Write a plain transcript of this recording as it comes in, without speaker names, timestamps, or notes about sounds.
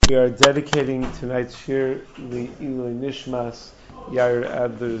We are dedicating tonight's shir Le'ilui Nishmas Yair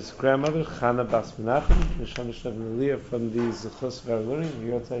Adler's grandmother, Chana Bas Menachem, Neshama Shev Aliyah from the Zechus of our learning.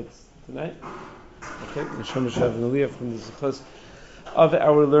 You're outside tonight? Okay, Neshama Shev Aliyah from the Zechus of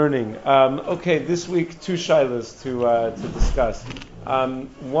our learning. Okay, this week, two shilas to discuss.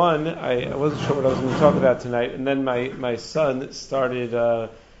 One, I wasn't sure what I was going to talk about tonight, and then my son started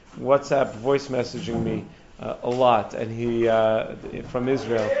WhatsApp voice messaging me a lot, and he from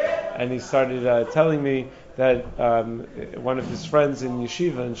Israel, and he started telling me that one of his friends in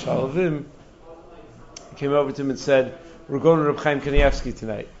yeshiva in Shalavim came over to him and said, "We're going to Reb Chaim Kanievsky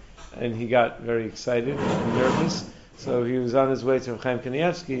tonight," and he got very excited and nervous. So he was on his way to Reb Chaim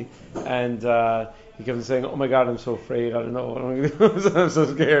Kanievsky, and he kept saying, "Oh my God, I'm so afraid. I don't know what I'm going to do. I'm so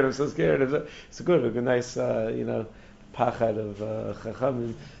scared. It's a good, nice, pachad of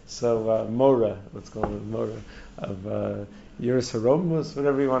Chachamim." So Mora, let's call it Mora, of Yiras Haromos,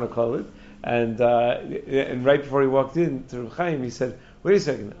 whatever you want to call it. And right before he walked in to Reb Chaim, he said, "Wait a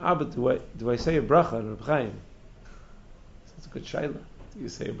second, Abba, do I say a bracha on Reb Chaim?" So it's a good shaila. Do you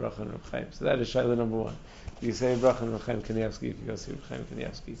say a bracha on Reb Chaim? So that is shaila number one. Do you say a bracha on Reb Chaim Kanievsky if you go see Reb Chaim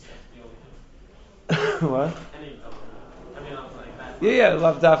Kanievsky? What? Yeah,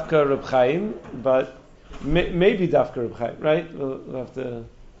 love dafka Reb Chaim, but maybe dafka Reb Chaim, right? We'll have to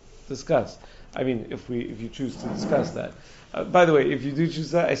discuss. I mean, if you choose to discuss that. By the way, if you do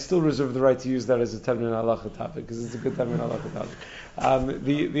choose that, I still reserve the right to use that as a Talmid Halacha topic, because it's a good Talmid Halacha topic.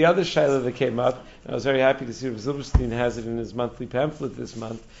 The other shaila that came up, and I was very happy to see Rav Zilberstein has it in his monthly pamphlet this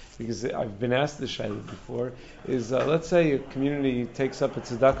month, because I've been asked this shaila before, is let's say a community takes up a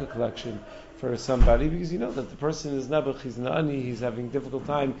tzedakah collection for somebody, because you know that the person is nebuch, he's nani, he's having a difficult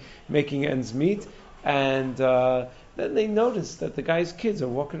time making ends meet, and then they notice that the guy's kids are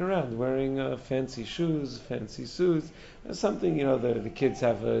walking around wearing fancy shoes, fancy suits, something, the kids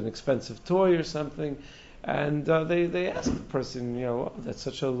have an expensive toy or something, and they ask the person, "Oh, that's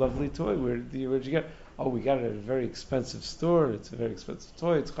such a lovely toy, where'd you get?" "Oh, we got it at a very expensive store, it's a very expensive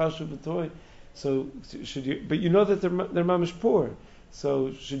toy, it's chashuv a toy." So should you, but you know that they're mamish poor,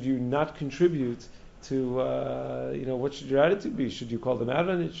 so should you not contribute to, what should your attitude be? Should you call them out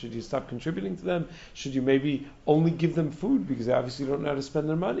on it? Should you stop contributing to them? Should you maybe only give them food because they obviously don't know how to spend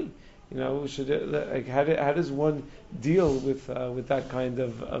their money? How does one deal with that kind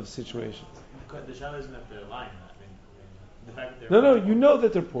of situation? The shadow isn't that they're lying. The fact that they're you know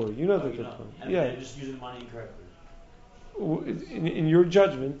that they're poor. You know that they're poor. And they're just using money incorrectly. In your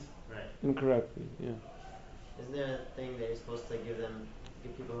judgment, right? Incorrectly. Yeah. Isn't there a thing that you're supposed to give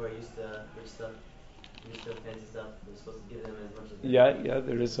people who are used to rich stuff? Used to fancy stuff, we're supposed to give them as much as Yeah,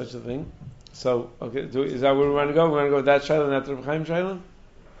 there is such a thing. So, okay, is that where we want to go? We want to go with that shaila and that Reb Chaim shaila?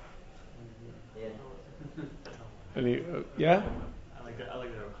 Yeah. Yeah? I like the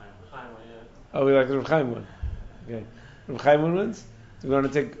Reb Chaim one. Yeah. Oh, we like the Reb Chaim one. Okay. Reb Chaim one wins? Do we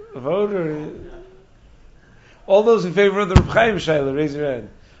want to take a vote, or all those in favor of the Reb Chaim shaila, raise your hand.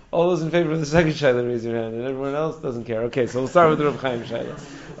 All those in favor of the second shaila, raise your hand, and everyone else doesn't care. Okay, so we'll start with the Reb Chaim shaila.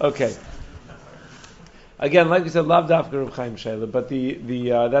 Okay. Again, like we said, lav dafka Reb Chaim shaila, but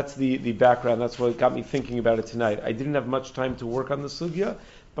that's the background. That's what got me thinking about it tonight. I didn't have much time to work on the sugya,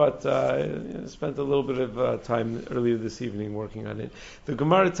 but spent a little bit of time earlier this evening working on it. The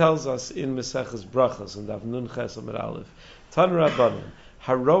Gemara tells us in Maseches Brachos and Daf Nun Ches Amud Aleph, Tan Rabbanan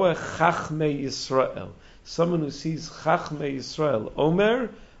Haroeh Chachmei Yisrael, someone who sees Chachmei Yisrael,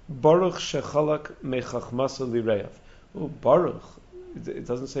 Omer Baruch Shechalak Mechachmasa Lireav. Oh, Baruch. It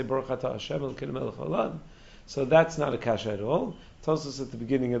doesn't say Baruch Atah Hashem Elokeinu Melech Haolam. So that's not a kasha at all. It tells us at the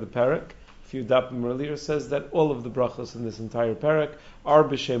beginning of the parak, a few dapim earlier, says that all of the brachos in this entire parak are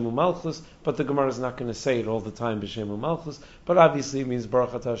b'shem u'malchus, but the Gemara is not going to say it all the time b'shem u'malchus, but obviously it means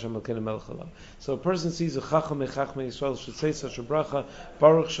Baruch Atah Hashem Elokeinu Melech Haolam. So a person sees a chacham mechachmei Yisrael should say such a bracha,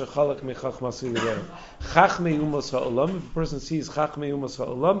 Baruch shechalak mechachmasi l'rev. Chachmei umos ha'olam, if a person sees chachmei umos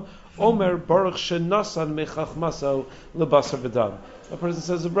ha'olam, Omer Baruch shenasan mechachmaso lebasar v'dam. A person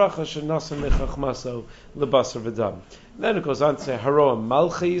says a bracha shenasan mechachmaso lebasar v'dam. Then it goes on to say Haroeh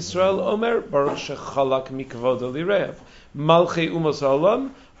Malchei Yisrael Omer Baruch shechalak mikvodo lirev. Malchei umos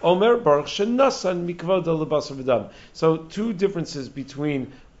ha'olam Omer Baruch shenasan mikvodo lebasar v'dam. So two differences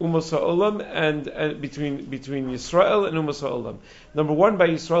between umos ha'olam and between Yisrael and umos ha'olam. Number one, by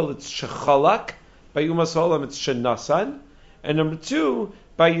Yisrael it's shechalak. By umos ha'olam it's shenasan. And number two,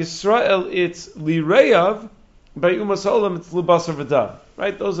 by Yisrael it's lireyav, By Umas Olam, it's Lubasar V'dam.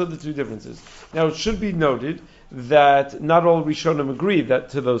 Right? Those are the two differences. Now, it should be noted that not all Rishonim agree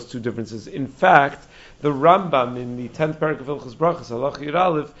to those two differences. In fact, the Rambam in the 10th parak of Hilchos Brachos, Halach Yud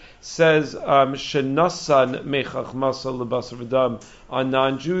Aleph, says Shenasan Mechach Masal Lebasar V'dam on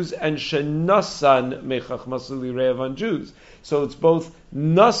non-Jews and Shenasan Mechach Masal Lirev on Jews. So it's both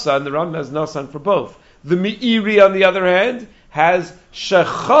Nasan, the Rambam has Nasan for both. The Meiri, on the other hand, has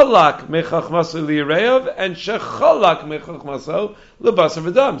Shechalak Mechach Masal Lirev and Shechalak Mechach Masal Lebasar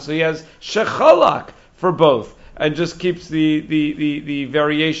V'dam. So he has Shechalak for both, and just keeps the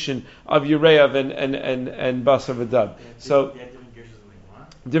variation of Yureav and Basar V'dam. So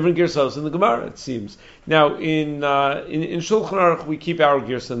different girsos in the Gemara, it seems. Now in Shulchan Aruch we keep our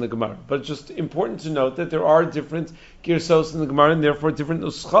girsa in the Gemara, but it's just important to note that there are different girsos in the Gemara, and therefore different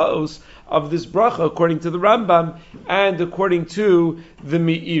nuschaos of this bracha according to the Rambam and according to the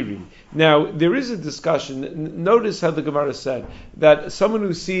Meiri. Now there is a discussion. Notice how the Gemara said that someone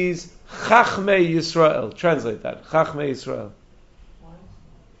who sees Chachmei Yisrael, translate that, Chachmei Yisrael.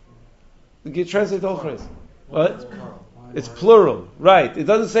 Translate the whole phrase. What? It's plural, right? It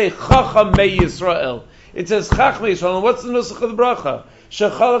doesn't say Chachamei Yisrael. It says Chachmei Yisrael. And what's the nusach of the bracha?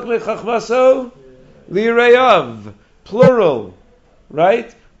 Shechalak mechachmaso lireyav, plural,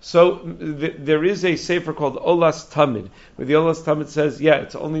 right? So there is a sefer called Olas Talmid, where the Olas Talmid says,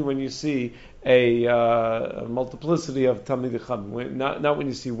 it's only when you see a multiplicity of Talmid Chacham. Not when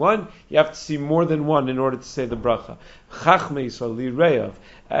you see one, you have to see more than one in order to say the bracha. Chachmei Yisrael lireyav.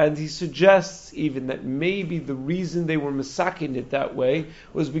 And he suggests even that maybe the reason they were masaking it that way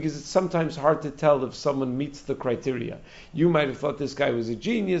was because it's sometimes hard to tell if someone meets the criteria. You might have thought this guy was a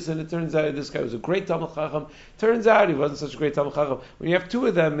genius, and it turns out this guy was a great Talmid Chacham. Turns out he wasn't such a great Talmid Chacham. When you have two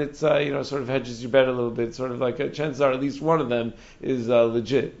of them, it's sort of hedges your bet a little bit. Sort of like chances are at least one of them is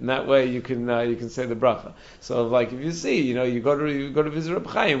legit, and that way you can say the bracha. So like if you see, you go to visit Reb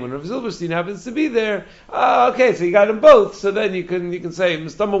Chaim when Reb Zilberstein happens to be there. Okay, so you got them both. So then you can say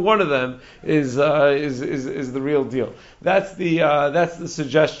one of them is the real deal. That's the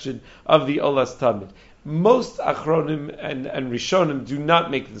suggestion of the Olas Talmid. Most Achronim and Rishonim do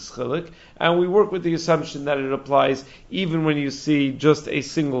not make this chilik, and we work with the assumption that it applies even when you see just a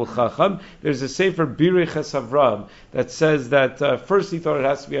single Chacham. There's a sefer Beracha Avram that says that first he thought it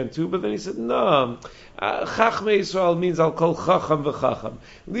has to be on two, but then he said no. Chachmei Yisrael means I'll call Chacham v'Chacham.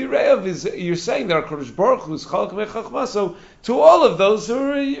 Lireav is, you're saying that HaKadosh Baruch Hu is Chalak me'Chachma, so to all of those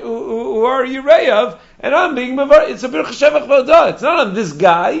who are Yireav, and I'm being Mavar, it's a Beracha Shevach Vodah. It's not on this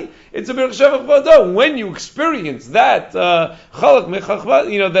guy, it's a Beracha Shevach Vodah. When you experience that Chalak me'Chachma,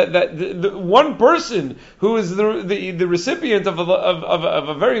 that the one person who is the recipient of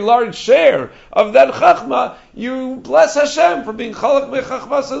a very large share of that Chachma, you bless Hashem for being Chalak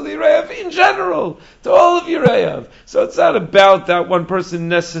me'Chachma Lireav in general, to all of Yireav. So it's not about that one person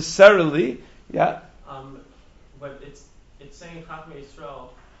necessarily. Yeah. But it's saying Chachmei Yisrael,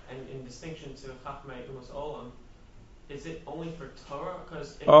 and in distinction to Chachmei Umas Olam, is it only for Torah?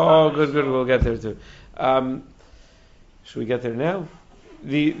 Good. We'll get there too. Should we get there now?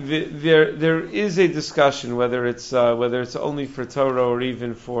 There is a discussion whether it's only for Torah or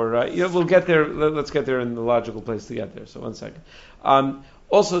even for. We'll get there. Let's get there in the logical place to get there. So 1 second.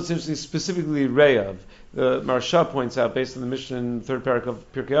 Also, it's interesting, specifically Re'av. The Maharsha points out, based on the Mishnah in the third parak of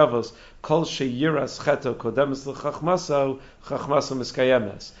Pirkei Avos, Kol sheyiras cheto kodemes l'chachmaso, chachmaso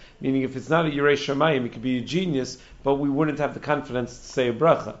miskayemes. Meaning, if it's not a Yirei Shamayim, it could be a genius, but we wouldn't have the confidence to say a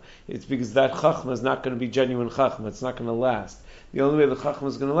bracha. It's because that chachma is not going to be genuine chachma. It's not going to last. The only way the chachma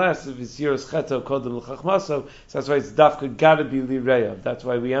is going to last is if it's yiras cheto kodem l'chachmaso. So that's why it's dafka got to be lireav. That's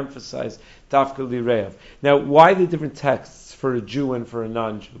why we emphasize dafka lireav. Now, why the different texts for a Jew and for a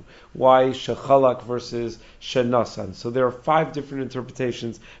non-Jew? Why shechalak versus shenasan? So there are 5 different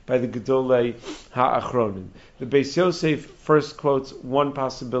interpretations by the Gedolei Ha'achronim. The Beis Yosef first quotes one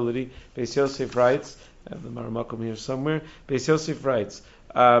possibility. Beis Yosef writes, I have the Maramakum here somewhere. Beis Yosef writes,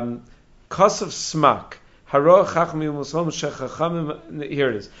 Kasav Smak, Haro Chachmei Musalm Shechachamim,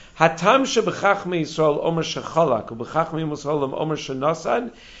 here it is. Hatam Shebechachmei Yisrael Omer Shechalak, Ubechachmei Musalm Omer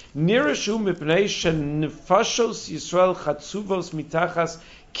Shenasan, Nirashu Mipnei Shenefashos Yisrael Chatzuvos Mitachas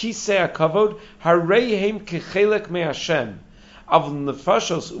Kisei HaKavod, Hareihem Kechelek Me Hashem, Avl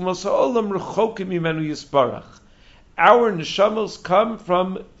Nefashos Umasa'olam Rechokim Mimenu Yisbarach. Our neshamos come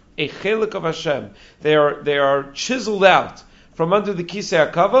from a chelik of Hashem. They are chiseled out from under the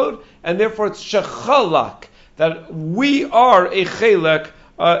Kisei HaKavod, and therefore it's shechalak, that we are a chelik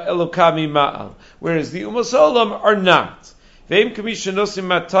Elokami Ma'al, whereas the Umas Olam are not. Ve'im kamisha nosim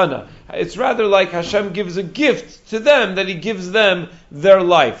matana. It's rather like Hashem gives a gift to them, that He gives them their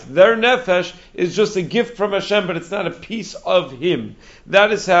life. Their nefesh is just a gift from Hashem, but it's not a piece of Him.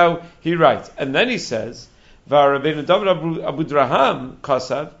 That is how he writes. And then he says, V'Rabbeinu David Abudraham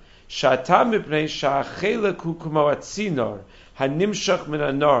Kasav, Sha'atam mipnei sha'achelek hu kumo atzinor, hanimshach min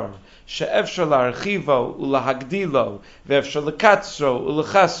anar, she'efshar la'archivo u'lahagdilo, ve'efshar lekatzro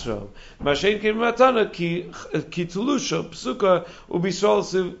u'lechasro, ma'shein kin matana ki tulusho psuka u'bisol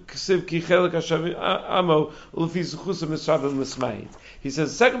siv ki chelek Hashem amo u'lefi zuchusa misrabim l'smayit. He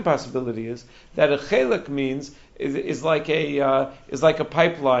says the second possibility is that a chelek means is like a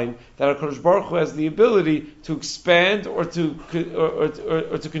pipeline that HaKadosh Baruch Hu has the ability to expand or to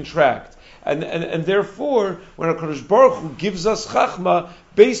contract. And therefore, when HaKadosh Baruch Hu gives us chachma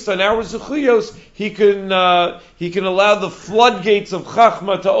based on our zechuyos, he can allow the floodgates of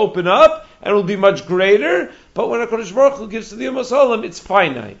chachma to open up, and it will be much greater. But when HaKadosh Baruch Hu gives to the Amos Olam, it's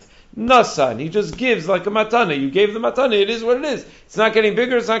finite. Nasan, he just gives like a matana. You gave the matana, it is what it is. It's not getting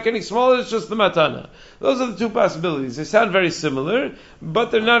bigger, it's not getting smaller, it's just the matana. Those are the two possibilities. They sound very similar,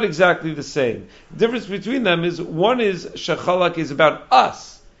 but they're not exactly the same. The difference between them is, one is shechalak is about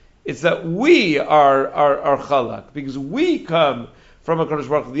us. It's that we are chalak, because we come from HaKadosh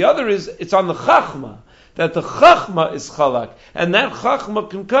Baruch Hu. The other is, it's on the chachma, that the chachma is chalak, and that chachma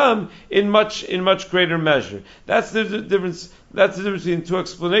can come in much greater measure. That's the difference. That's the difference between two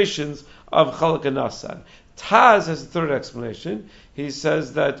explanations of chalak and nasan. Taz has a third explanation. He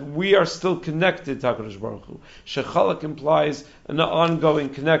says that we are still connected to HaKadosh Baruch Hu. Shechalak implies an ongoing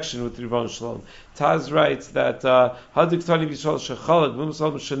connection with Ribbon Shalom. Taz writes that Hadik Tani B'Yisrael Shechalak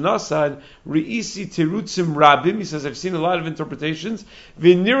V'Musal Shenasan Re'isi Terutzim Rabim. He says, I've seen a lot of interpretations.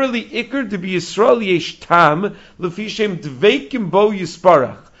 V'nirali Iker to be Yisrael Yesh Tam L'Fishem Dveikim Bo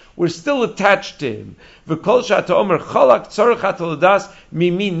Yisparach. We're still attached to Him. V'kol Shata Omer Chalak Tzorach Ataladas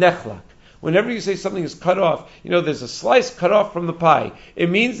Mimi Nechlak. Whenever you say something is cut off, there's a slice cut off from the pie. It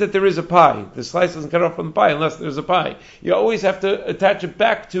means that there is a pie. The slice doesn't cut off from the pie unless there's a pie. You always have to attach it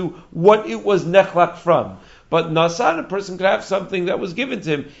back to what it was nechlak from. But nasan, a person could have something that was given to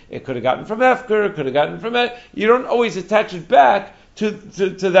him. It could have gotten from Hefker, it could have gotten from it. You don't always attach it back to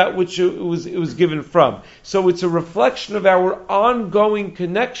that which it was given from. So it's a reflection of our ongoing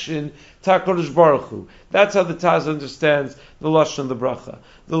connection to HaKadosh Baruch Hu. That's how the Taz understands the Lashon of the Bracha.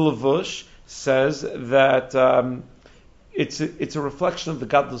 The Levush says that it's a reflection of the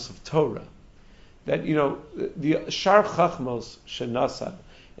godless of Torah. That the Shar Chachmos Shenasan,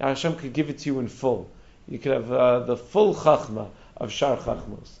 Hashem could give it to you in full. You could have the full Chachma of Shar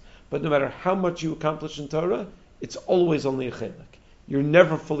Chachmos. But no matter how much you accomplish in Torah, it's always only a chelek. You're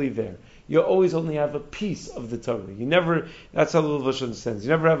never fully there. You always only have a piece of the Torah. You never. That's how the Levush understands. You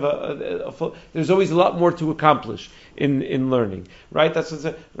never have a full. There's always a lot more to accomplish in learning, right? That's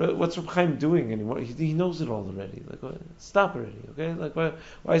what's Reb Chaim doing anymore. He knows it all already. Stop already, okay?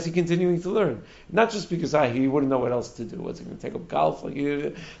 Why is he continuing to learn? Not just because he wouldn't know what else to do. What's he going to take up golf?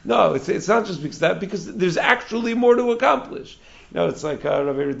 No, it's not just because that. Because there's actually more to accomplish. It's like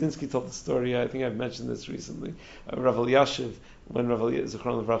Rabbi Rudinsky told the story. I think I've mentioned this recently. Rav Elyashiv, when Rav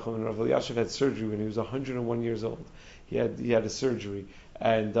Elyashiv had surgery when he was 101 years old. He had a surgery,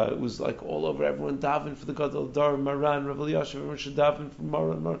 and it was like all over. Everyone davened for the Gadol Dar Maran Rav Elyashiv. Everyone should daven for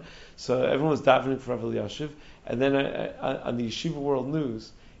Maran. So everyone was davening for Rav Elyashiv, and then on the Yeshiva World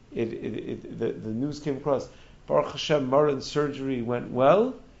News, the news came across. Baruch Hashem, Maran's surgery went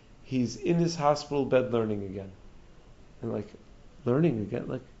well. He's in his hospital bed learning again, and learning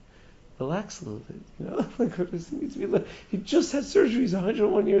again, relax a little bit, what does he need to be? He just had surgery. He's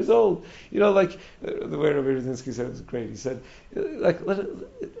 101 years old. The way Rabbi Rudinsky said it was great. He said, let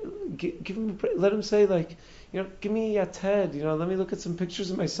him say, give me a TED. Let me look at some pictures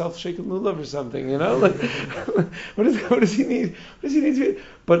of myself shaking lulav or something. What does he need? What does he need to be?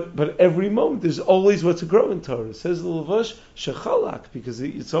 But every moment there's always what to grow in Torah. It says the Levush shechalak, because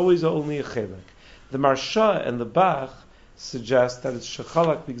it's always only a chelak. The Marsha and the Bach suggest that it's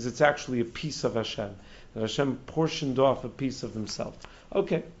shechalak because it's actually a piece of Hashem. That Hashem portioned off a piece of Himself.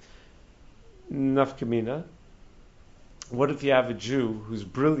 Okay. Nafkamina. What if you have a Jew who's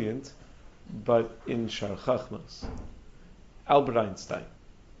brilliant, but in Shar Chachmos? Albert Einstein.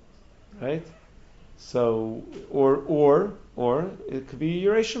 Right? So, or it could be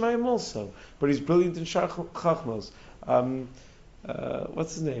Yerei Shemayim also, but he's brilliant in Shar Chachmos.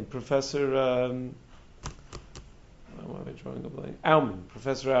 What's his name? Professor... why am I drawing a blank? Aumann,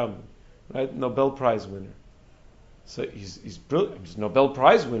 Professor Aumann, right? Nobel Prize winner. So he's brilliant. He's a Nobel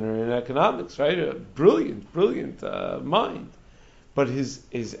Prize winner in economics, right? A brilliant mind. But and he's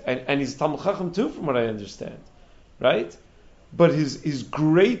Talmid Chacham too, from what I understand, right? But his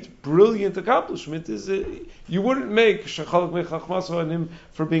great, brilliant accomplishment is you wouldn't make Shechalak Mechachmaso on him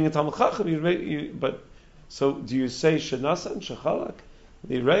for being a Talmid Chacham. But so do you say Shenasa and Shechalak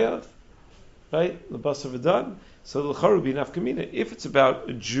the Reyav, right? The Basar V'dan. So the L'chara would be nafkamina. If it's about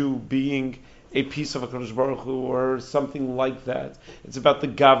a Jew being a piece of a Kadosh Baruch Hu or something like that, it's about the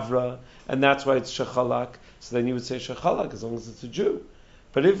Gavra, and that's why it's Shechalak. So then you would say Shechalak as long as it's a Jew.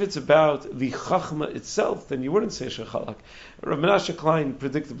 But if it's about the Chachma itself, then you wouldn't say Shechalak. Rav Menashe Klein,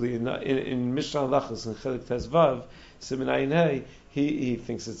 predictably, in Mishnah Lachas and Chelik Tezvav, Siman Ayin Hey, he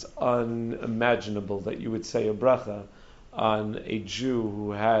thinks it's unimaginable that you would say a bracha on a Jew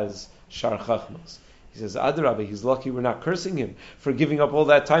who has Shar Chachmas. He says, Adarabah, he's lucky we're not cursing him for giving up all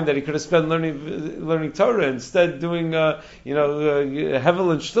that time that he could have spent learning Torah, instead doing, Hevel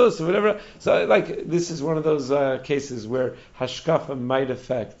and Shtus or whatever. So, this is one of those cases where Hashkafa might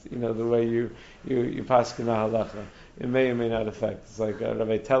affect, the way you pass Kina Halacha. It may or may not affect. It's like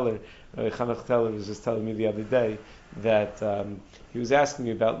Rabbi Chanach Teller was just telling me the other day that he was asking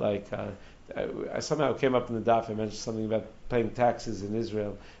me about, I somehow came up in the daf, I mentioned something about paying taxes in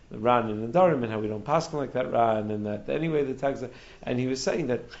Israel, the Ran and the Darim, and how we don't pass like that Ran, and that anyway the taxes. And he was saying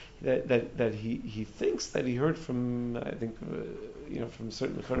that he thinks that he heard from, I think, from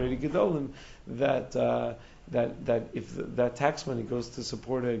certain Charedi Gedolim that if that tax money goes to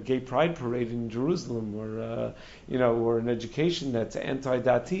support a gay pride parade in Jerusalem, or an education that's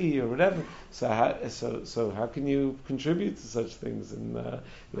anti-dati or whatever, so how can you contribute to such things? And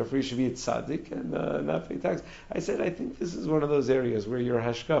therefore you should be a tzaddik and not pay tax. I said I think this is one of those areas where your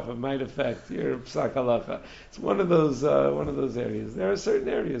hashkafa might affect your psak halacha. It's one of those areas. There are certain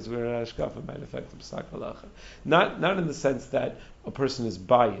areas where hashkafa might affect the psak halacha. Not in the sense that a person is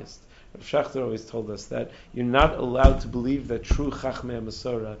biased. Rav Shachter always told us that you're not allowed to believe that true Chachmei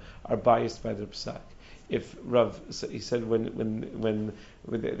Masorah are biased by their psak. If Rav, he said when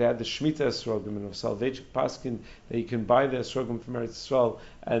they had the Shemitah Esrogim and of Salvation Paskin, that you can buy the Esrogim from Eretz Yisrael,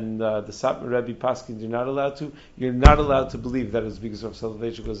 and the Satmar Rebbe Paskin, you're not allowed to believe that it was because Rav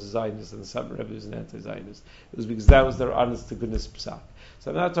Salvation was a Zionist and the Satmar Rebbe was an anti-Zionist. It was because that was their honest to goodness psak.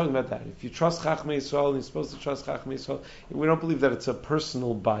 So I'm not talking about that. If you trust Chachmei Yisrael, and you're supposed to trust Chachmei Yisrael, we don't believe that it's a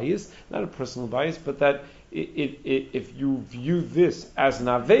personal bias, not a personal bias, but that if you view this as an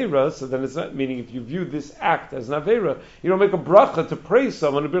Aveira, so then it's not, meaning if you view this act as an Aveira, you don't make a bracha to praise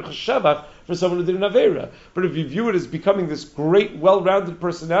someone, a Beracha Shevach, for someone who did an Aveira. But if you view it as becoming this great, well-rounded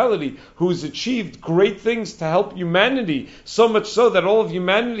personality who's achieved great things to help humanity, so much so that all of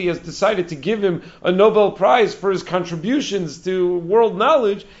humanity has decided to give him a Nobel Prize for his contributions to world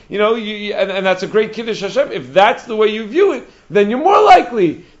knowledge, and that's a great Kiddush Hashem, if that's the way you view it, then you're more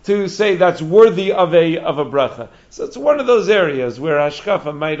likely to say that's worthy of a bracha. So it's one of those areas where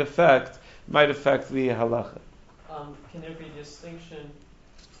hashkafa might affect the halacha. Can there be a distinction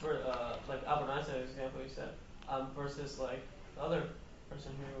for like Albert Einstein's example you said versus like the other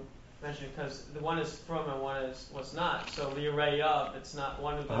person who mentioned, because the one is from and one was not. So li'reyav, it's not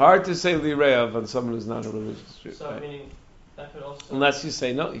one of them. Hard to say li'reyav on someone who's not a religious Jew. So right? meaning that could also, unless you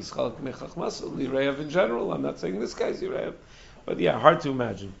say no, he's chalak mechachmas li'reyav in general. I'm not saying this guy's li'reyav. But yeah, hard to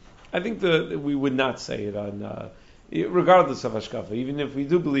imagine. I think that we would not say it on, regardless of hashkafa. Even if we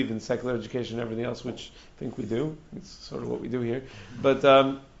do believe in secular education and everything else, which I think we do, it's sort of what we do here. But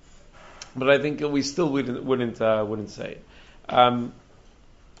I think we still wouldn't say it.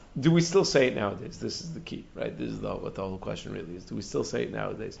 Do we still say it nowadays? This is the key, right? This is what the whole question really is. Do we still say it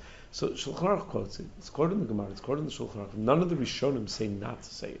nowadays? So Shulchan Aruch quotes it. It's quoted in the Gemara. It's quoted in the Shulchan Aruch. None of the Rishonim say not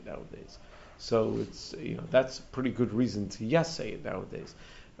to say it nowadays. So it's that's a pretty good reason to say it nowadays.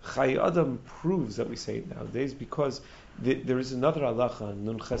 Chai Adam proves that we say it nowadays because there is another halacha,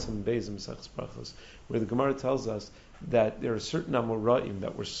 Nun Chesem Beis Mesachos Brachos, where the Gemara tells us that there are certain Amoraim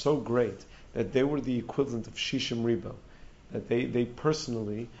that were so great that they were the equivalent of Shishim Ribo, that they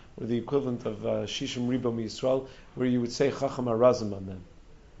personally were the equivalent of Shishim Ribo Yisrael, where you would say Chacham Arazim on them.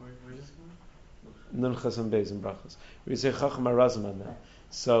 Where is this Nun Chesem Beis Brachos, where you say Chacham Arazim on them.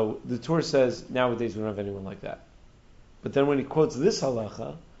 So the Torah says nowadays we don't have anyone like that. But then when he quotes this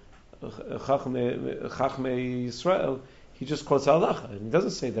halacha, Chachmei Yisrael, he just quotes halacha, and he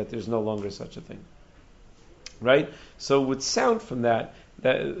doesn't say that there's no longer such a thing. Right? So it would sound from that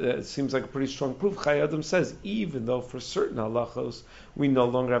it seems like a pretty strong proof. Chai Adam says, even though for certain halachos we no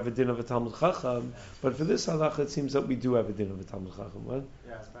longer have a din of a Talmid Chacham, but for this halacha it seems that we do have a din of a Talmid Chacham. What?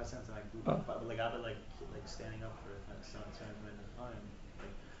 Yeah, it's about something like standing up for certain minutes of time.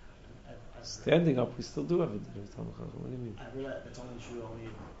 Standing up, we still do have a din of a Talmid Chacham. What do you mean? I realize that's only true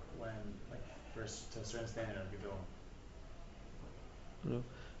when to a certain standard of Gidol.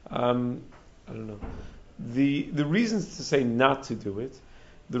 I don't know. the reasons to say not to do it,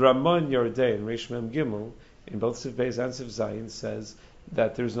 the Ramah in Yardei and Reish Mem Gimel in both Siv Beis and Siv Zayin says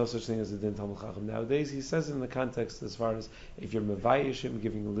that there's no such thing as a din Talmid Chacham. Nowadays, he says in the context as far as if you're mevayishim,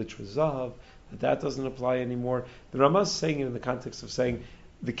 giving a litra zahav, that doesn't apply anymore. The Ramah is saying it in the context of saying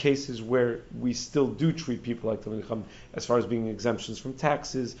the cases where we still do treat people like Talmid Chacham as far as being exemptions from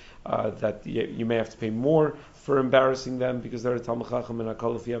taxes, that you may have to pay more for embarrassing them because they're a Talmid Chacham and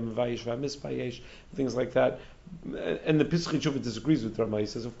Akol Fiyam Mevayish V'Amispayesh, things like that. And the Pesach Tshuva disagrees with Ramah. He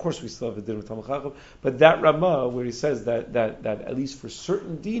says, of course, we still have a din with Talmid Chacham, but that Ramah, where he says that at least for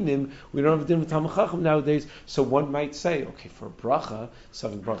certain dinim, we don't have a din with Talmid Chacham nowadays. So one might say, okay, for a bracha,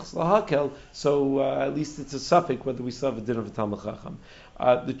 Savik Brachas Lahakel, so at least it's a suffix whether we still have a din of a Talmid Chacham.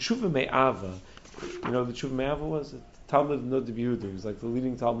 The Tshuva Me'ava, the Tshuva Me'ava was it? Talmud of Nod Yehuda. He was like the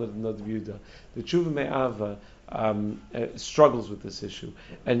leading Talmud of Nod Yehuda. The Tshuva Me'ava struggles with this issue,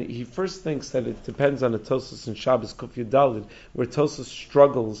 and he first thinks that it depends on a Tosos and Shabbos Kuf Yudalid, where Tosos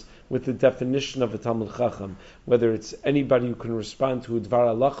struggles with the definition of a Talmid Chacham, whether it's anybody who can respond to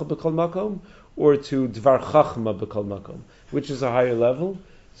Dvar Halacha b'kol makom or to Dvar Chachma b'kol makom, which is a higher level.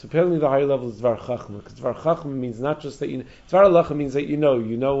 So apparently the higher level is Dvar Chachma, because Dvar Chachma means not just that Dvar Halacha means that you know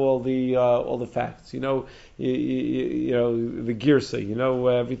all the facts, you know the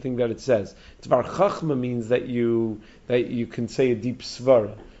girsa, everything that it says. Dvar Chachma means that you can say a deep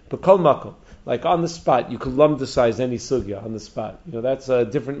svara. But kol makom, like on the spot, you could lumdicize any sugya on the spot. That's a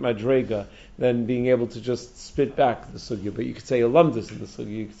different madrega than being able to just spit back the sugya. But you could say a lumdis in the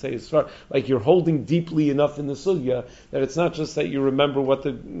sugya. You could say a svara, like you're holding deeply enough in the sugya that it's not just that you remember what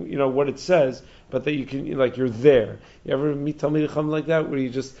it says, but that you can, like, you're there. You ever meet Talmid Chacham like that, where you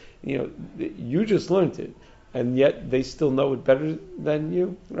just learned it, and yet they still know it better than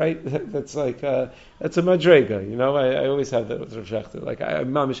you, right? That's like that's a madrega, I always have that with Rav Shechter. I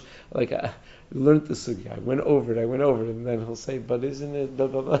learned the sugya. I went over it, and then he'll say, "But isn't it?" Blah,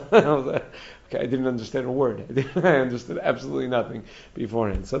 blah, blah. Okay, I didn't understand a word. I understood absolutely nothing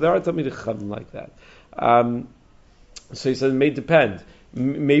beforehand. So there are Talmid Chacham like that. So he says it may depend.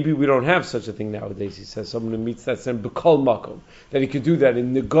 Maybe we don't have such a thing nowadays. He says someone who meets that same b'kol makom, that he could do that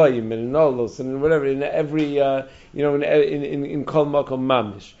in Negoyim and in Olos and in whatever, in every in kol makom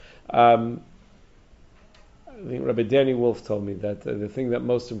mamish. I think Rabbi Danny Wolf told me that the thing that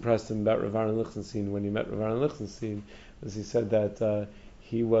most impressed him about Rav Aaron Lichtenstein when he met Rav Aaron Lichtenstein was he said that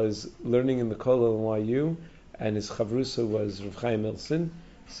he was learning in the Kollel NYU and his chavrusa was Rav Chaim Ilson.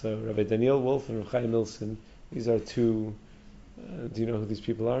 So Rabbi Daniel Wolf and Rav Chaim Ilson, these are two. Do you know who these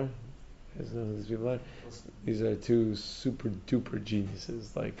people are? You guys know who these people are? These are two super duper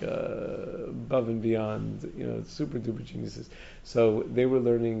geniuses, like above and beyond, super duper geniuses. So they were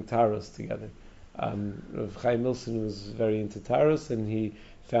learning Taros together. Rav Chaim Milson was very into Taros, and he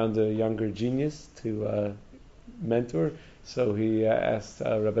found a younger genius to mentor. So he asked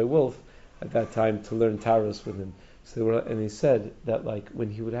Rabbi Wolf at that time to learn Taros with him. And he said that like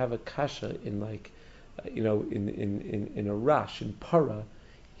when he would have a kasha in in a rash, in para,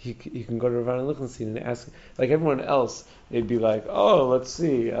 he can go to Rav Aaron Lichtenstein and ask, like everyone else, they'd be like, oh, let's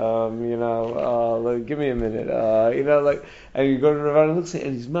see, give me a minute, and you go to Rav Aaron Lichtenstein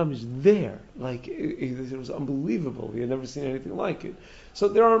and his mom is there, like it was unbelievable. He had never seen anything like it. So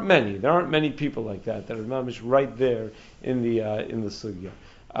there aren't many people like that are mamish right there in the sugya.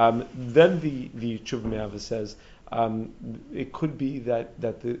 Then the Tshuva Me'ava says, it could be that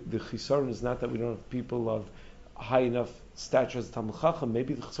the chisaron is not that we don't have people of high enough stature as Talmid Chacham.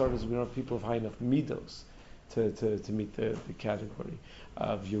 Maybe the chisaron is we don't have people of high enough midos to meet the category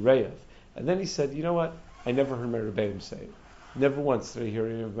of Yureyev. And then he said, you know what? I never heard my Rebbeim say it. Never once did I hear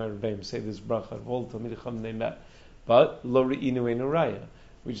any of my Rebbeim say this bracha of all Talmid Chacham they met. But lo re'inu einu raya.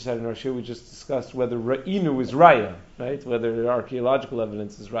 We just had in our show, we just discussed whether Ra'inu is Raya, right? Whether archaeological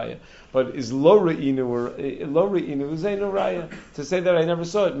evidence is Raya. But is Lo Ra'inu is Einu Raya? To say that I never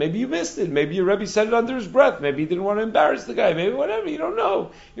saw it. Maybe you missed it. Maybe your Rebbe said it under his breath. Maybe he didn't want to embarrass the guy. Maybe whatever. You don't know.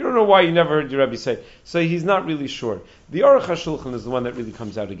 You don't know why you never heard your Rebbe say it. So he's not really sure. The Aruch HaShulchan is the one that really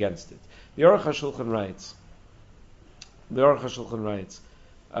comes out against it. The Aruch HaShulchan writes,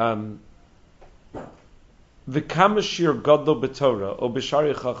 V'kamashir gadol b'Torah or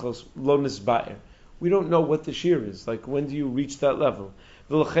b'shari chachos lo nisba'er. We don't know what the shir is. Like, when do you reach that level?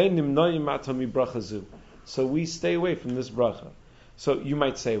 V'l'chein nimnoyim atami bracha zu. So we stay away from this bracha. So you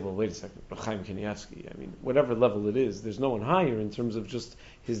might say, well, wait a second, Reb Chaim Kanievsky, whatever level it is, there's no one higher in terms of just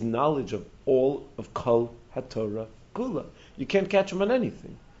his knowledge of all of Kol HaTorah Kula. You can't catch him on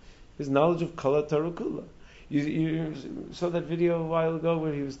anything. His knowledge of Kol HaTorah Kula. You saw that video a while ago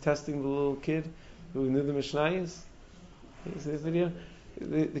where he was testing the little kid who knew the Mishnayos? You see the video?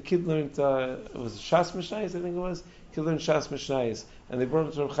 The kid learned, it was Shas Mishnayos, I think it was. The kid learned Shas Mishnayos, and they brought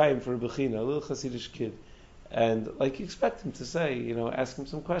him to Reb Chaim for a Bechina, a little Hasidic kid. And like you expect him to say, ask him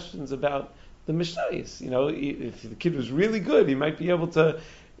some questions about the Mishnayos. If the kid was really good, he might be able to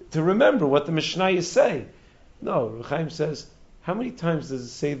remember what the Mishnayos say. No, Reb Chaim says, how many times does it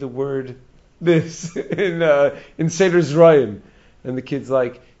say the word this in Seder Zrayim? And the kid's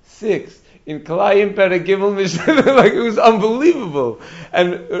like, 6. In Kalayim Peragimel Mishnah, like it was unbelievable.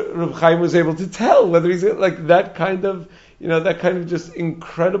 And Reb Chaim was able to tell whether he's like that kind of just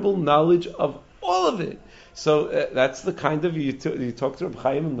incredible knowledge of all of it. So that's the kind of you talk to Reb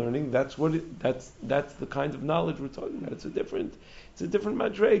Chaim and learning. That's the kind of knowledge we're talking about. It's a different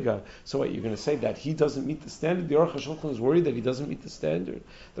madrega. So what you're going to say that he doesn't meet the standard? The Aruch HaShulchan is worried that he doesn't meet the standard.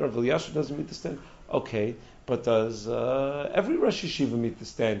 The Rav Elyashiv doesn't meet the standard. Okay, but does every Rosh Yeshiva meet the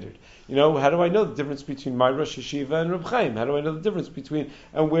standard? How do I know the difference between my Rosh Yeshiva and Reb Chaim? How do I know the difference between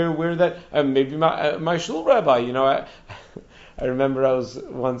and where that maybe my shul rabbi? I remember I was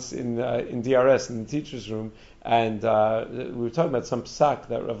once in DRS in the teacher's room, and we were talking about some psak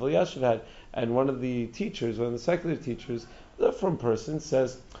that Rav Elyashiv had, and one of the secular teachers, the from person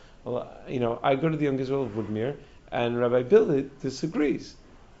says, well, I go to the Young Israel of Woodmere, and Rabbi Billit disagrees.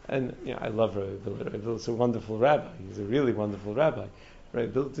 And I love Rabbi Billit. Rabbi Billit's a wonderful rabbi. He's a really wonderful rabbi. Rabbi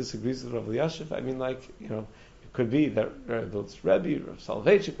Billit disagrees with Rav Elyashiv. I mean, it could be that Rabbi Billit's Rebbe, Rav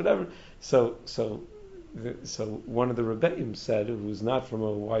Soloveitchik, whatever. So one of the Rebbeim said, who was not from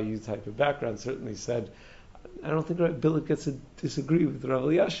a YU type of background, certainly said, I don't think Rabbi Billit gets to disagree with Rav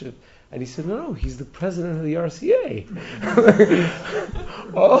Elyashiv. And he said, no, he's the president of the RCA.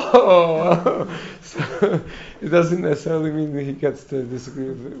 So it doesn't necessarily mean that he gets to disagree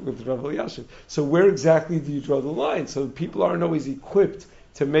with Rav Elyashiv. So where exactly do you draw the line? So people aren't always equipped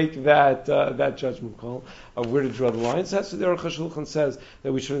to make that judgment call of where to draw the line. So that's what the Aruch HaShulchan says,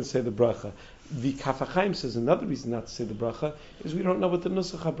 that we shouldn't say the bracha. The Kaf HaChaim says another reason not to say the bracha is we don't know what the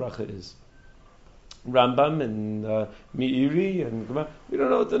Nusach HaBracha is. Rambam and Meiri and Gemara, we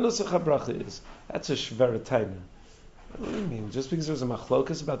don't know what the Nusach HaBracha is. That's a shvera taina. What do you mean? Just because there's a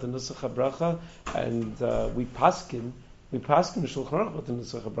machlokas about the Nusach HaBracha and we paskin Shulchan Aruch about the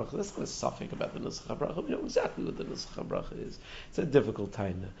Nusach HaBracha, that's not a suffix about the Nusach HaBracha. We know exactly what the Nusach HaBracha is. It's a difficult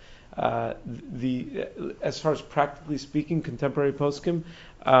taina. As far as practically speaking, contemporary poskim,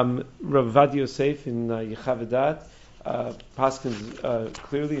 Rav Vad Yosef in Yechavedat Paskins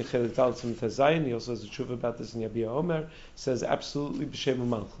clearly in Chelet Dalet Tzimtzum Tazayin. He also has a tshuva about this in Yabia Omer. Says absolutely b'shem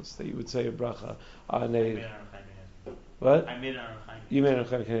Malchus that you would say a bracha on a. What? I made it on Chaim. You made it on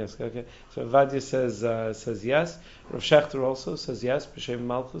Chaim Kanievsky. Okay. So Vadia says yes. Rav Shechter also says yes b'shem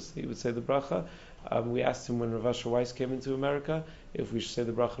Malchus that you would say the bracha. We asked him when Rav Asher Weiss came into America if we should say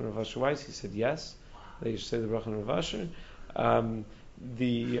the bracha on Rav Asher Weiss. He said yes. That you should say the bracha on Rav Asher.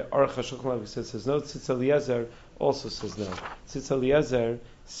 The Aruch HaShulchan says no. Tzitz Eliezer also says no. Tzitz Eliezer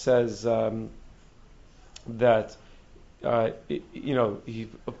says that he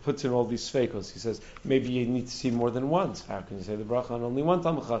puts in all these sveikos. He says maybe you need to see more than once. How can you say the bracha on only one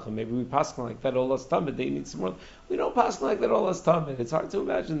Talmid Chacham? Maybe we pass like that all last Talmid. They need some more. We don't pass like that all last Talmid. It's hard to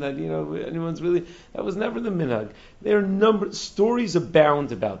imagine that anyone's really. That was never the minhag. There are stories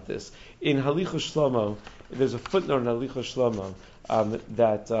abound about this in Halichos Shlomo. There's a footnote in Halichos Shlomo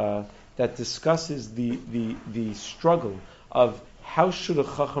that discusses the struggle of how should a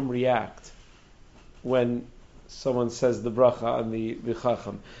Chacham react when someone says the bracha on the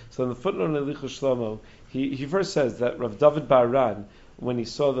Chacham. So in the footnote in Halichos Shlomo, he first says that Rav David Baran, when he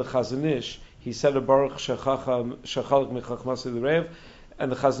saw the Chazon Ish, he said a Baruch Shechacham Shechalak Mechachmasei L'Reiv, and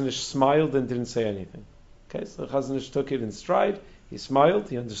the Chazon Ish smiled and didn't say anything. Okay, so the Chazon Ish took it in stride. He smiled,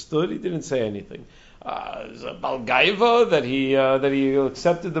 he understood, he didn't say anything. Balgaiva that he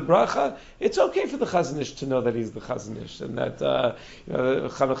accepted the bracha. It's okay for the Chazon Ish to know that he's the Chazon Ish, and that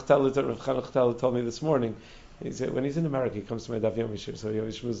Chanuch Teller told me this morning. He said when he's in America, he comes to my Daf Yomi shir, so he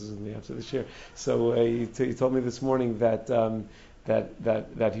always shmuzes with me after the shir. So he told me this morning that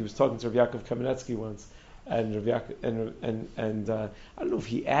he was talking to Rav Yaakov Kamenetsky once. And Rav Yaakov, and I don't know if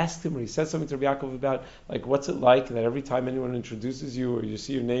he asked him or he said something to Rav Yaakov about like what's it like that every time anyone introduces you or you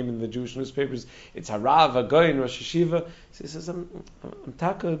see your name in the Jewish newspapers, it's Harav, a Goyin, Rosh Yeshiva. So he says, I'm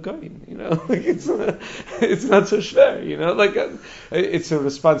Taka a Goyin, like it's not so schwer, like it's a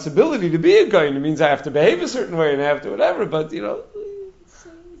responsibility to be a Goyin. It means I have to behave a certain way and I have to whatever, but it's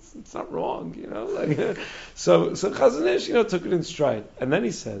not wrong, so Chazon Ish, took it in stride, and then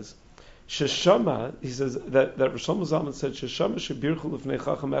he says. Sheshama, he says that Rosh Zalman said Sheshama shebirchu lifnei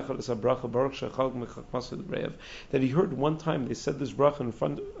chacham echad es habracha baruch shechalak mechachmasei l'reiv, that he heard one time they said this bracha in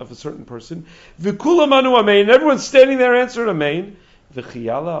front of a certain person. V'kulam anu amein, everyone's standing there answering amein.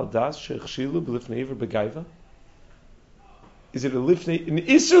 V'chiyala al das she'chshilu b'lifnei iver begaiva? Is it an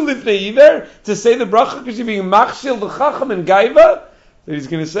isur lifnei iver to say the bracha because you're being machshil the chacham and gaiva? That he's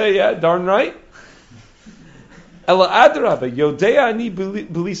going to say, yeah, darn right. Ela adraba yodea ani b'li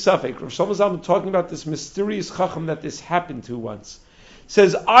safek. Rav Shlomo Zalman talking about this mysterious chacham that this happened to once.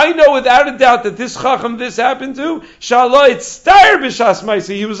 Says, I know without a doubt that this chacham this happened to. Shalom itztair b'shas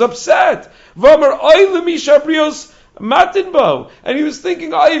ma'aseh. He was upset. V'amar oy lemisha brios matinbo. And he was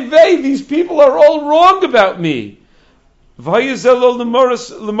thinking, ay vey, these people are all wrong about me. Vayizelo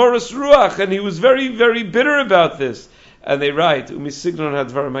lemoras ruach. And he was very, very bitter about this. And they write, umisignon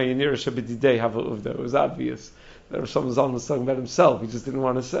hadvarim hayinir shabedidei hava uvda. It was obvious. There was someone was talking about himself. He just didn't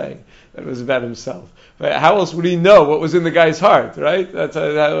want to say that it was about himself. But how else would he know what was in the guy's heart, right? That's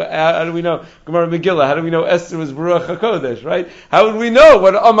how do we know Gemara Megillah? How do we know Esther was Baruch HaKodesh, right? How would we know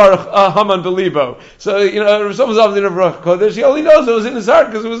what Amar Haman Belibo? So, someone's obviously in Baruch HaKodesh. He only knows it was in his heart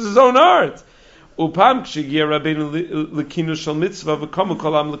because it was his own heart. Upam kshigia Rabbeinu lekinu shel mitzvah v'kamu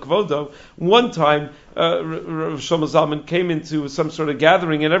kolam lekvodo. One time, Rav Shlomo Zalman came into some sort of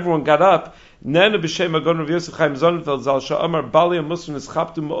gathering and everyone got up. Nana b'shem Agon Rav Yosef Chaim Sonnenfeld zal sha'amar bali amusrin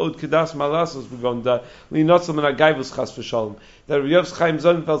eschaptu ma'od kedas malasos v'gonda li'notzal min ha'gaivus chas v'shalom. That Rav Yosef Chaim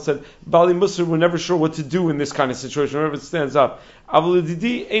Sonnenfeld said, Bali Musar, we're never sure what to do in this kind of situation, whenever it stands up. Avol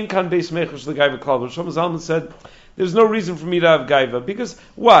didi ein kan beis mechush l'gaiva klal. Rav Shlomo Zalman said, there's no reason for me to have gaiva. Because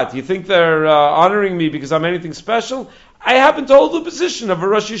what? You think they're honoring me because I'm anything special? I happen to hold the position of a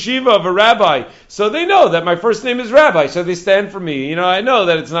Rosh Yeshiva, of a rabbi. So they know that my first name is Rabbi, so they stand for me. I know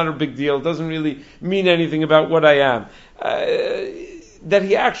that it's not a big deal. It doesn't really mean anything about what I am. That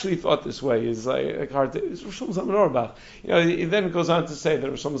he actually thought this way is like hard to... It's Rosh Zalman Auerbach. He then goes on to say that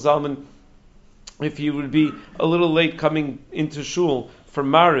Rosh Zalman, if he would be a little late coming into shul for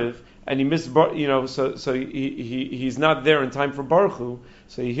Mariv, and he missed, so he's not there in time for Baruch Hu,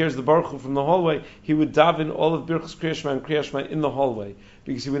 so he hears the Baruch Hu from the hallway, he would daven all of Birchas Kriya Shema and Kriya Shema in the hallway,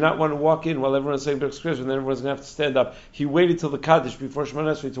 because he would not want to walk in while everyone's saying Birchas Kriya Shema, and then everyone's going to have to stand up. He waited till the Kaddish before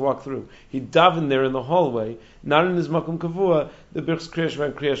Shemona Esrei to walk through. He davened there in the hallway, not in his Makom Kavua, the Birchas Kriya Shema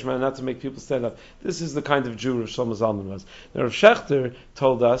and Kriya Shema, not to make people stand up. This is the kind of Jew Rav Shlomo Zalman was. Now Rav Shechter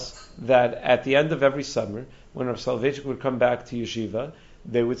told us that at the end of every summer, when Rav Soloveitchik would come back to Yeshiva,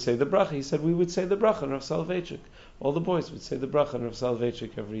 they would say the bracha. He said we would say the bracha on Rav Soloveitchik. All the boys would say the bracha on Rav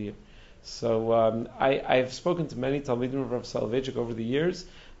Soloveitchik every year. So I've spoken to many Talmidim of Rav Soloveitchik over the years.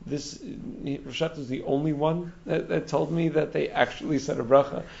 Rav Shechter was the only one that told me that they actually said a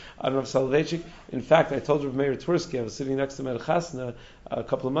bracha on Rav Soloveitchik. In fact, I told Rav Meir Tversky, I was sitting next to him at Chasna a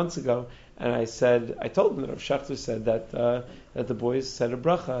couple of months ago, and I told him that Rav Shechter said that the boys said a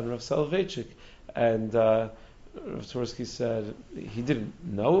bracha on Rav Soloveitchik, and Rav Tversky said he didn't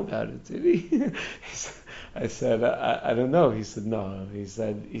know about it, did he? I said, I don't know. He said, no. He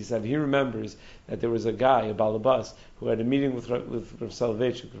said he remembers that there was a guy, a balabas, who had a meeting with Rav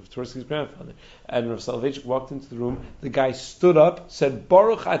Soloveitchik, Rav Tversky's grandfather. And Rav Soloveitchik walked into the room. The guy stood up, said,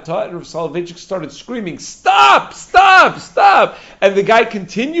 Baruch Atah, and Rav Soloveitchik started screaming, stop, stop, stop. And the guy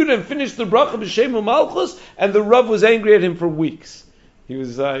continued and finished the bracha b'shem u'malchus, and the Rav was angry at him for weeks. He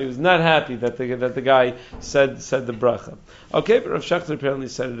was not happy that the guy said the bracha. Okay, but Rav Shechter apparently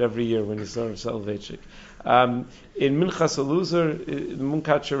said it every year when he saw Rav Soloveitchik. In Minchas Eluzar, the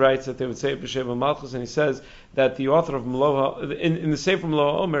Munkacher writes that they would say it b'Shem Malchus, and he says that the author of Meloha, in the Sefer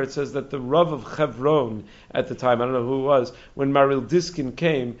Meloha Omer, it says that the Rav of Chevron at the time, I don't know who it was, when Maril Diskin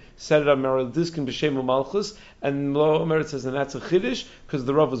came, said it on Maril Diskin b'Shem Malchus, and Meloha Omer it says, and that's a Chiddush because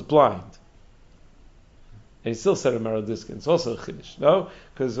the Rav was blind. And he still said a Maril Diskin. It's also a Chiddush, no?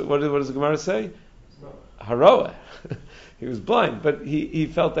 Because what does the Gemara say? Haroah. He was blind, but he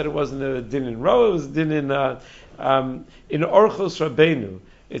felt that it wasn't a din in Roa, it was a din in Orchos Rabbeinu.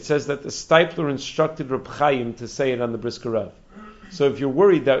 It says that the Stipler instructed Reb Chaim to say it on the Brisker Rav. So if you're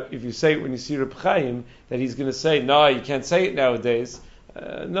worried that if you say it when you see Reb Chaim, that he's going to say, no, you can't say it nowadays.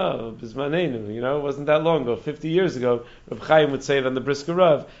 No, Bismanenu, it wasn't that long ago, 50 years ago, Reb Chaim would say it on the Brisker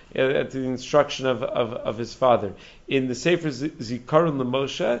Rav at the instruction of his father. In the Sefer Zikaron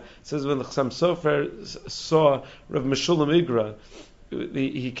LeMoshe, it says when the Chassam Sofer saw Rav Meshulam Igra,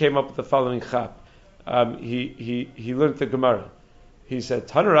 he came up with the following chap. He learned the Gemara. He said,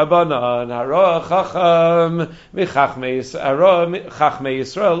 Tana Rabbanan, Hara Chacham, Chachmei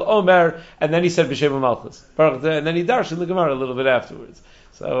Yisrael, Omer, and then he said B'Shem Malchus. And then he darshed in the Gemara a little bit afterwards.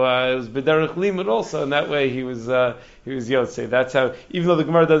 So it was b'derech limud also, and that way he was Yotzei. That's how, even though the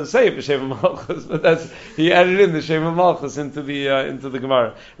Gemara doesn't say it b'Shem Malchus, but he added in the Shem Malchus into the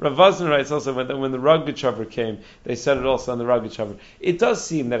Gemara. Rav Vazin writes also when the Ragachover came, they said it also on the Ragachover. It does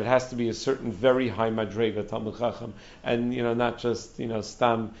seem that it has to be a certain very high madrega Talmid Chacham, and not just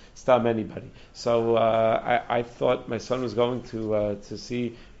stam anybody. So I thought my son was going to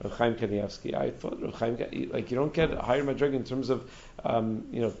see Rav Chaim Kanievsky. I thought Rav Chaim, you don't get a higher madrega in terms of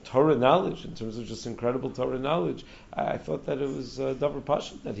Torah knowledge, in terms of just incredible Torah knowledge. I thought that it was davar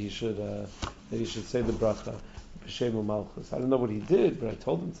pasha that he should say the bracha b'Shem Malchus. I don't know what he did, but I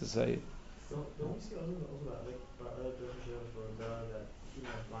told him to say it. Don't we see also that other Beracha for a that even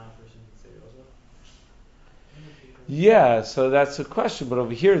a blind person can say it also? Yeah, so that's a question. But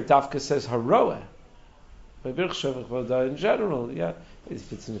over here, Dafka says haroeh. By Beracha in general, yeah,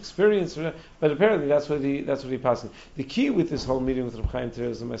 if it's an experience, but apparently that's what he passed. The key with this whole meeting with Reb Chaim today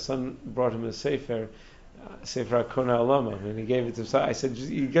is that my son brought him a sefer Akona Alama, and he gave it to him. I said,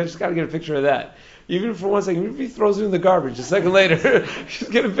 you just got to get a picture of that. Even for 1 second, even if he throws it in the garbage, a second later, just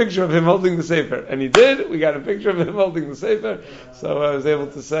get a picture of him holding the sefer. And he did. We got a picture of him holding the sefer. So I was able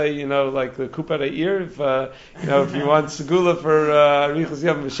to say, like the Kupar ear, if you want segula for Arichas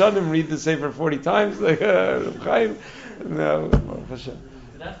Yom V'Shanim, read the sefer 40 times, like Reb Chaim. No, Does it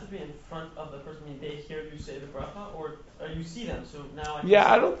have to be in front of the person? They hear you say the bracha, or you see them? So now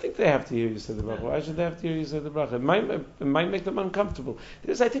I don't think they have to hear you say the bracha. Why should they have to hear you say the bracha? It might make them uncomfortable.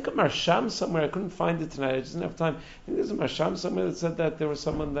 There's, I think, a marsham somewhere. I couldn't find it tonight. I just didn't have time. I think there's a marsham somewhere that said that there was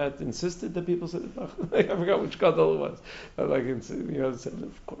someone that insisted that people say the bracha. I forgot which gadol it was. Said,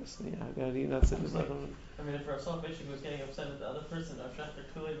 of course, how do you not say the bracha? I mean, if our salvation was getting upset at the other person, our Shachar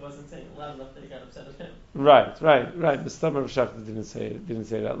clearly wasn't saying it loud enough that he got upset at him. Right. The stomach of Shachar didn't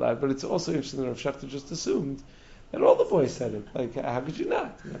say it out loud, but it's also interesting that Rav Shachar just assumed that all the boys said it. Like, how could you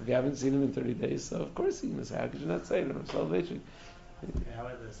not? If you haven't seen him in 30 days, so of course he's going to say, how could you not say it on salvation? How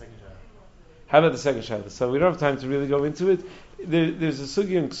about the second child? How about the second child? So we don't have time to really go into it. There's a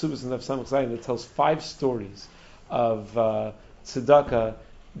sugya in Ksubas and Daf Samach Zayin that tells 5 stories of tzedakah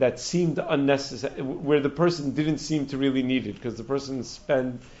that seemed unnecessary, where the person didn't seem to really need it, because the person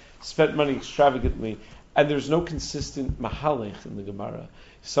spent money extravagantly, and there's no consistent mahalech in the Gemara.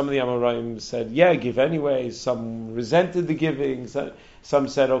 Some of the Amoraim said, give anyway. Some resented the giving. Some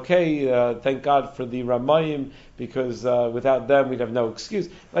said, okay, thank God for the Ramayim, because without them we'd have no excuse.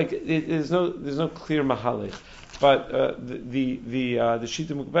 There's no clear mahalech. But the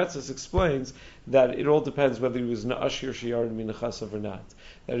Shita Mukbetzes explains that it all depends whether he was Na'ashir Shiyar Min Chasav or not.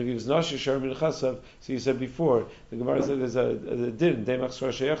 That if he was Na'ashir Shiyar Min Chasav, so you said before, the Gemara said there's a din, Demach Shor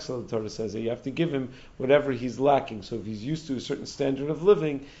Sheyachsel, the Torah says that you have to give him whatever he's lacking. So if he's used to a certain standard of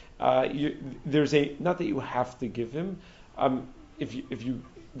living, there's not that you have to give him. If you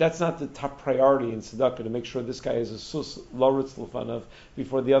that's not the top priority in tzedakah, to make sure this guy is a sus loritz l'fanav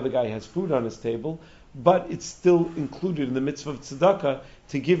before the other guy has food on his table. But it's still included in the mitzvah of tzedakah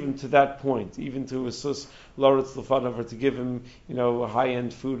to give him to that point, even to a sus loritz l'fanav, or to give him,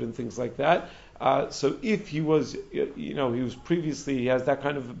 high-end food and things like that. So if he was, he was previously, he has that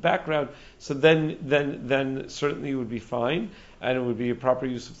kind of a background, so then certainly it would be fine, and it would be a proper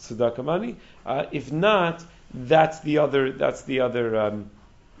use of tzedakah money. If not, that's the other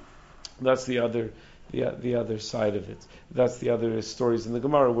side of it. That's the other stories in the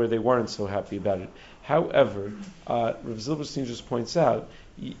Gemara where they weren't so happy about it. However, Rav Zilberstein just points out,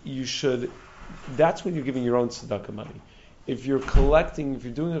 you should. That's when you're giving your own tzedakah money. If you're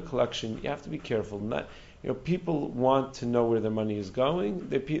doing a collection, you have to be careful. People want to know where their money is going.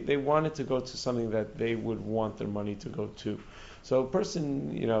 They want it to go to something that they would want their money to go to. So a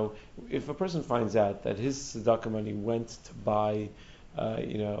person, if a person finds out that his tzedakah money went to buy, a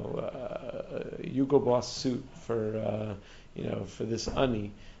Hugo Boss suit for this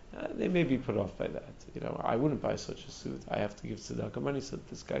ani, they may be put off by that. I wouldn't buy such a suit. I have to give tzedakah money so that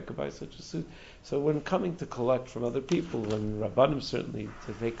this guy could buy such a suit. So when coming to collect from other people, when Rabbanim certainly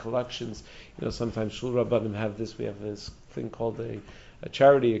to make collections, sometimes Shul Rabbanim have this. We have this thing called a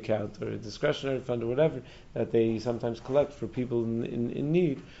charity account or a discretionary fund or whatever that they sometimes collect for people in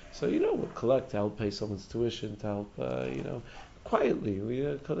need. So we'll collect to help pay someone's tuition, to help quietly.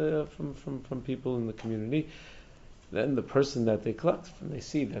 We collect from people in the community. Then the person that they collect from, they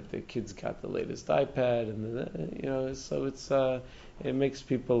see that the kids got the latest iPad, and so it makes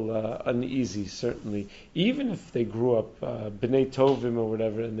people uneasy. Certainly, even if they grew up b'nei tovim or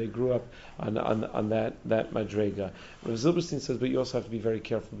whatever, and they grew up on that madrega. Rav Zilberstein says, but you also have to be very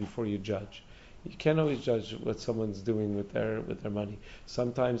careful before you judge. You can't always judge what someone's doing with their money.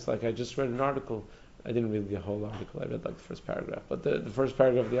 Sometimes, like I just read an article, I didn't read the whole article. I read like the first paragraph. But the first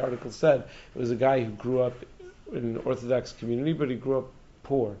paragraph of the article said it was a guy who grew up in an Orthodox community, but he grew up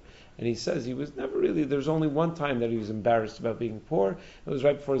poor. And he says he was never really, there's only one time that he was embarrassed about being poor. It was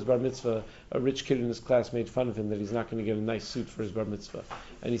right before his bar mitzvah. A rich kid in his class made fun of him that he's not going to get a nice suit for his bar mitzvah.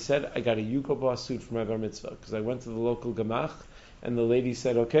 And he said, I got a Yugo Boss suit for my bar mitzvah because I went to the local gamach and the lady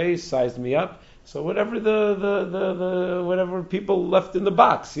said, okay, sized me up. So whatever the whatever people left in the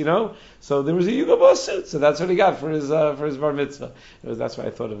box, you know. So there was a Yugo Boss suit, so that's what he got for his bar mitzvah. That's why I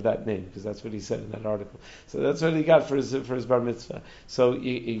thought of that name because that's what he said in that article. So that's what he got for his bar mitzvah. So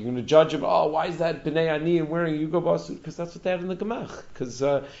you're going to judge him. Oh, why is that Bnei Ani and wearing a Yugo Boss suit? Because that's what they have in the gemach. Because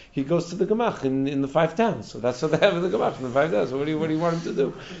he goes to the gemach in the 5 towns. So that's what they have in the gemach in the 5 towns. So what do you want him to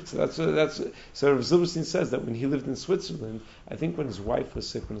do? So so Rav Zilberstein says that when he lived in Switzerland, I think when his wife was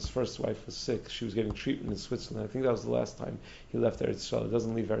sick, when his first wife was sick, she was getting treatment in Switzerland. I think that was the last time he left Eretz Yisrael. He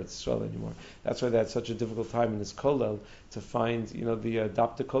doesn't leave Eretz Yisrael anymore. That's why they had such a difficult time in his kollel to find, the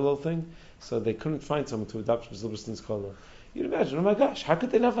adopt a kollel thing. So they couldn't find someone to adopt Zilberstein's kollel. You'd imagine, oh my gosh, how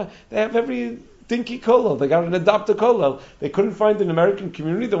could they not find? They have every dinky kollel. They got an adopt a kollel. They couldn't find an American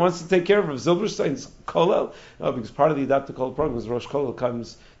community that wants to take care of Zilberstein's kollel. No, because part of the adopt a kollel program is Rosh Kollel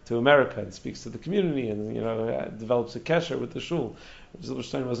comes to America and speaks to the community and develops a kesher with the shul.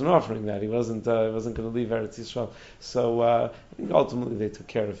 Zilberstein wasn't offering that. He wasn't going to leave Eretz Yisrael. So I think ultimately they took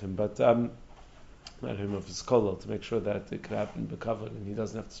care of him. But not him of his kollel to make sure that it could happen bekavod and he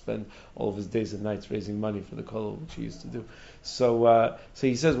doesn't have to spend all of his days and nights raising money for the kollel, which he used to do. So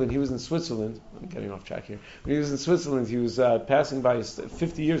he says when he was in Switzerland, I'm getting off track here. When he was in Switzerland, he was passing by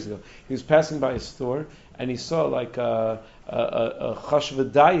 50 years ago. He was passing by a store and he saw like a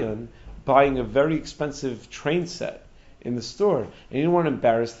chashvadayan buying a very expensive train set in the store, and he didn't want to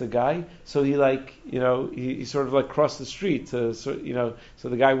embarrass the guy, so he he sort of like crossed the street so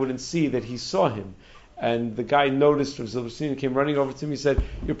the guy wouldn't see that he saw him. And the guy noticed Rav Zilberstein, came running over to him. He said,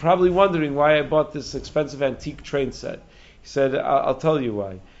 "You're probably wondering why I bought this expensive antique train set." He said, "I'll tell you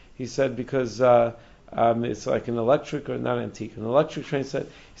why." He said, "Because it's like an electric, or not antique, an electric train set." He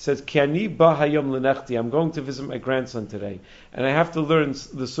says, "Ki ani ba hayom lenechti." I'm going to visit my grandson today, and I have to learn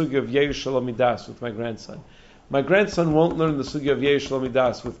the sugya of Yehu Shalom Midas with my grandson. My grandson won't learn the sugya of Yehu Shalom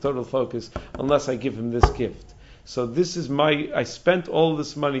Midas with total focus unless I give him this gift. So this is I spent all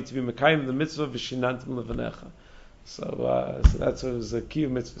this money to be Mekayim the mitzvah v'shinantim levanecha. So that's what was a key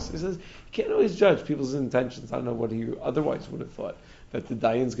of mitzvah. He says, you can't always judge people's intentions. I don't know what he otherwise would have thought. That the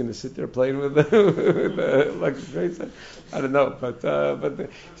Dayan's going to sit there playing with the electric train set. I don't know, but so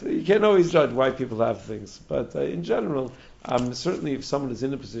you can't always judge why people have things. But in general, certainly if someone is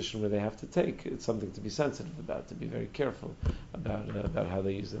in a position where they have to take, it's something to be sensitive about, to be very careful about how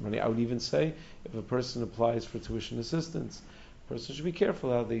they use their money. I would even say if a person applies for tuition assistance, a person should be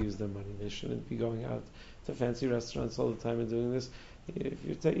careful how they use their money. They shouldn't be going out to fancy restaurants all the time and doing this. If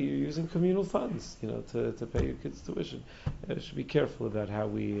you're using communal funds, to pay your kids' tuition, you should be careful about how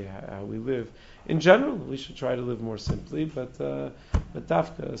we live. In general, we should try to live more simply, but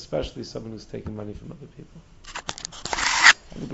dafka, especially someone who's taking money from other people.